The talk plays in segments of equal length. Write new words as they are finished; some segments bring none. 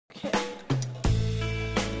My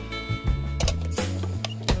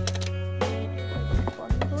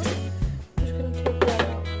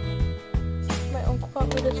uncle got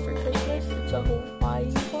me this for Christmas. It's a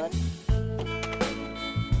Hawaii one.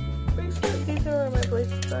 Bracelet. These are my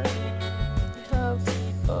bracelets. I have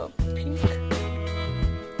a pink.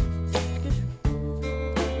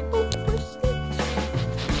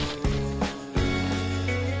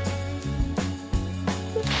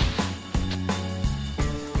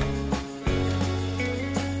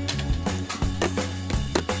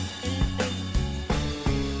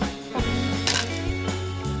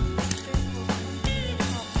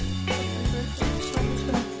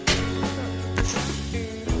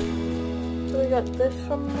 I got this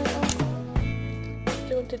from my uncle.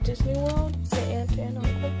 They went to Disney World, my aunt and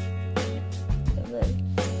uncle. And then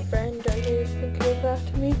a friend I gave it back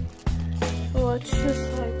to me. So let's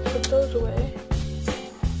just like put those away.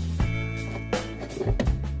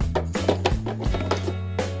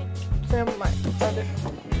 Then my other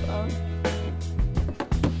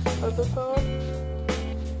phone.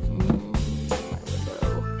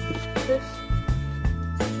 This.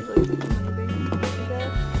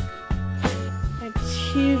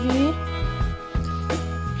 TV,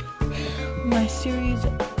 my series,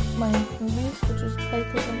 my movies, which is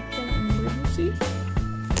Piper Pumpkin and Emergency.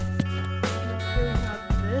 Here we have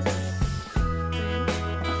this thing,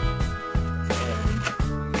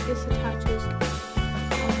 and this attaches on the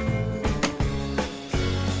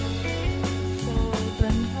so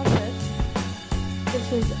then we have this. This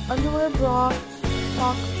is underwear, bra,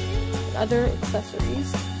 socks, and other accessories,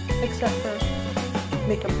 except for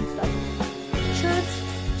makeup and stuff. Shirts,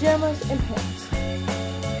 pajamas, and pants.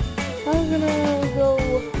 I'm gonna go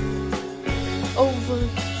over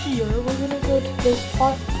here. We're gonna go to this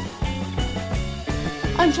part.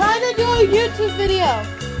 I'm trying to do a YouTube video!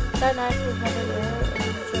 That knife was never there. It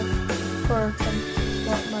was just for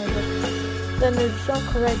my look. Then there's junk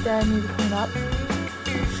right there I need to clean up.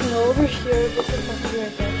 So over here, this is supposed to be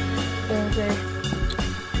right there. There's a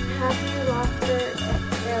happy laughter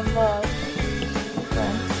and love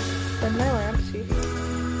friends. And my lamp, see,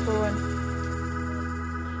 for when,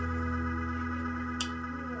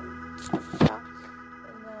 yeah,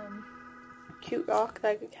 and then cute rock that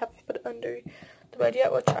I haven't put under the bed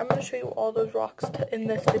yet, which I'm going to show you all those rocks in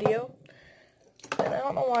this video. And I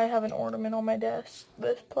don't know why I have an ornament on my desk,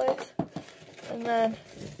 this place. And then,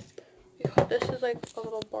 this is like a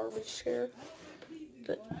little Barbie chair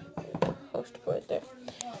that I host put right there.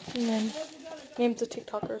 And then, names of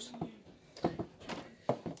TikTokers.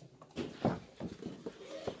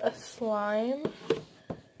 A slime,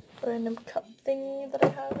 random cup thingy that I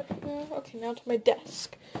have in here. Okay, now to my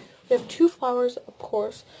desk. We have 2 flowers, of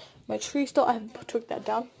course. My tree still, I haven't took that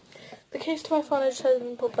down. The case to my phone I just haven't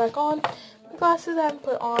been put back on. My glasses I haven't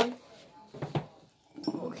put on.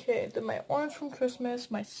 Okay, then my orange from Christmas,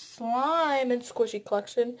 my slime and squishy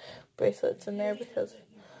collection. Bracelets in there because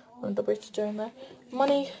one of the bracelets are in there.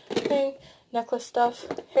 Money thing, necklace stuff,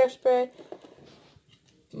 hairspray,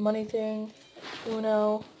 money thing,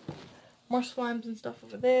 Uno, more slimes and stuff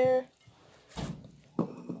over there.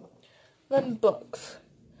 Then books.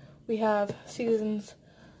 We have seasons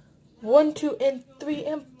 1, 2, and 3,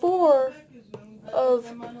 and 4 of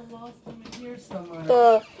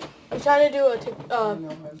the. I'm trying to do a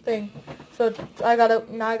thing, so I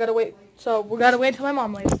gotta wait. So we gotta wait till my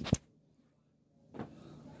mom leaves.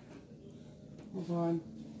 Hold on,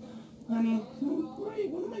 honey. Great.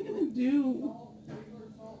 What am I gonna do?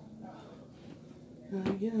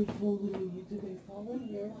 I'm getting folded in here. Did they fall in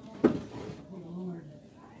here? Oh Lord.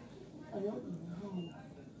 I don't know.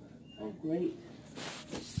 Oh great.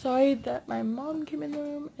 Sorry that my mom came in the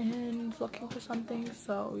room and is looking for something,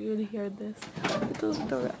 so you would hear this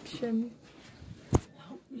direction.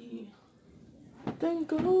 Help me. Then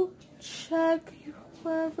go check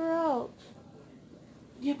wherever else.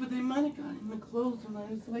 Yeah, but they might have gotten the clothes when I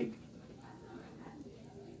was like,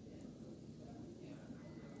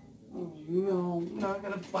 oh no, now I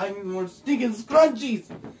gotta find me more stinking scrunchies.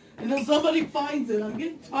 And then somebody finds it. I'm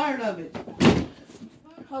getting tired of it.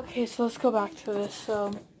 Okay, so let's go back to this.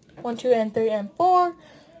 So 1, 2, and 3, and 4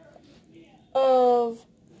 of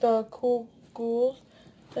the cool ghouls.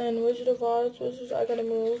 Then Wizard of Oz, I gotta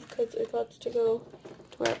move because it got to go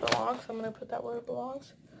to where it belongs. I'm gonna put that where it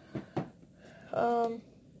belongs.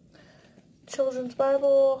 Children's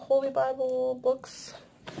Bible, Holy Bible, books.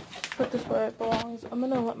 Put this where it belongs. I'm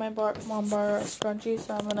gonna let my mom borrow a scrunchie,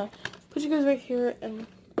 so I'm gonna put you guys right here, and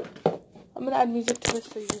I'm gonna add music to this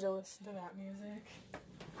so you can listen to that music.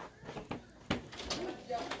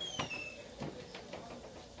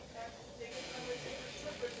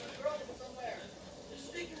 Just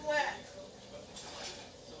stinking wet.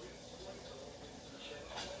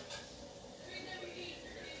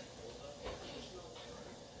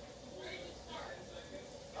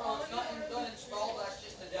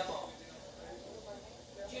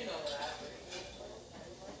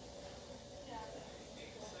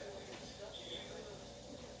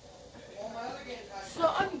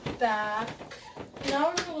 back. Now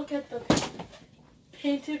we're gonna look at the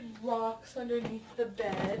painted rocks underneath the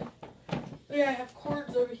bed. Oh yeah, I have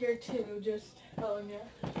cords over here too, just telling you.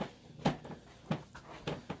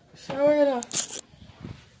 So now we're gonna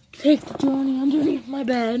take the journey underneath my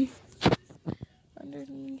bed.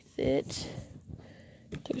 Underneath it,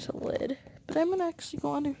 there's a lid. But I'm gonna actually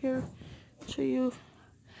go under here and show you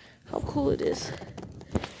how cool it is.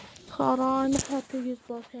 Hold on, I have to use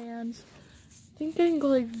both hands. I think I can go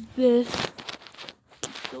like this.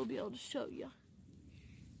 I'll still be able to show you.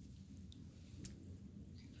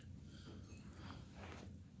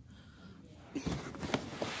 I'm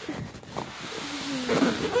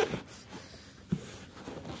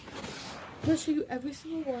gonna show you every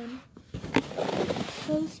single one.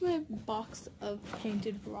 So this is my box of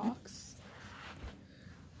painted rocks.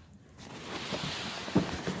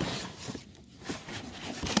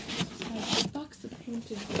 My box of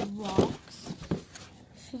painted rocks.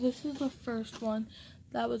 So this is the first one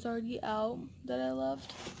that was already out that I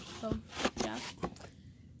loved. So yeah.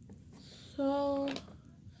 So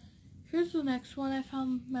here's the next one I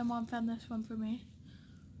found. My mom found this one for me.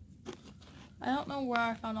 I don't know where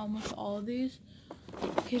I found almost all of these.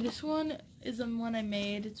 Okay, this one is the one I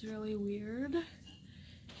made. It's really weird.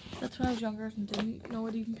 That's when I was younger and didn't know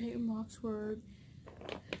what even painted rocks were.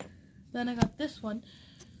 Then I got this one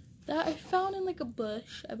that I found in like a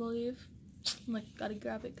bush, I believe. I'm like, gotta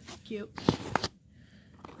grab it because it's cute.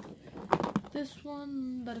 This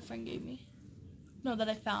one that a friend gave me. No, that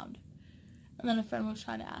I found. And then a friend was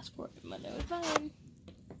trying to ask for it, but it was mine.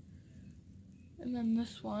 And then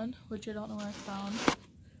this one, which I don't know where I found.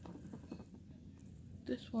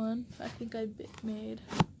 This one, I think I made.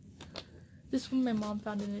 This one my mom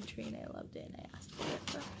found in a tree and I loved it and I asked for it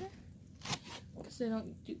for her. Because they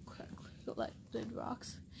don't do collected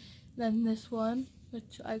rocks. Then this one,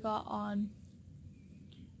 which I got on,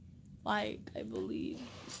 like, I believe,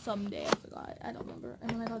 someday, I forgot, I don't remember. And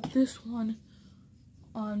then I got this one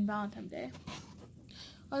on Valentine's Day.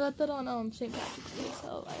 I got that on St. Patrick's Day,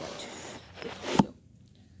 so I got two.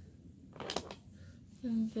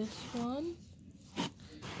 And this one.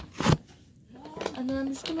 And then I'm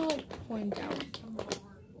just gonna like point out.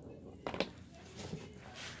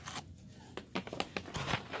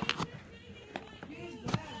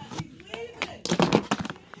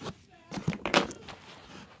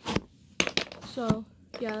 So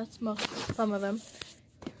yeah, that's some of them.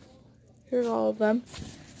 Here's all of them.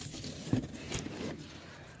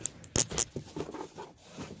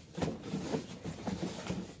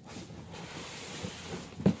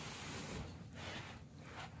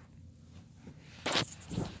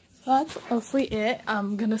 That's mostly it.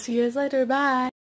 I'm gonna see you guys later. Bye.